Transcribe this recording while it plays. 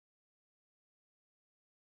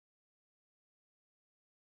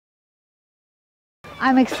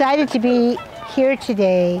I'm excited to be here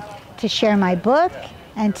today to share my book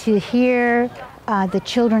and to hear the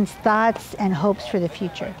children's thoughts and hopes for the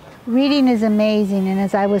future. Reading is amazing, and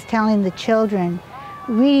as I was telling the children,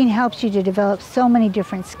 reading helps you to develop so many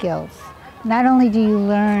different skills. Not only do you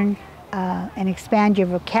learn and expand your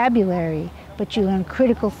vocabulary, but you learn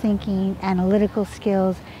critical thinking, analytical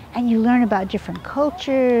skills, and you learn about different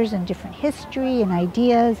cultures and different history and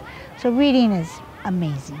ideas. So reading is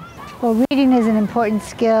amazing. Well, reading is an important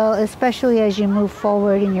skill, especially as you move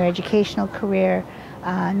forward in your educational career.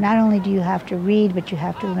 Not only do you have to read, but you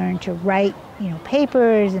have to learn to write,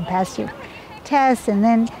 papers and pass your tests, and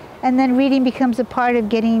then reading becomes a part of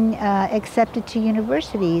getting accepted to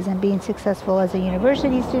universities and being successful as a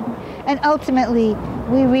university student. And ultimately,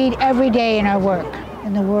 we read every day in our work,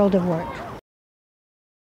 in the world of work.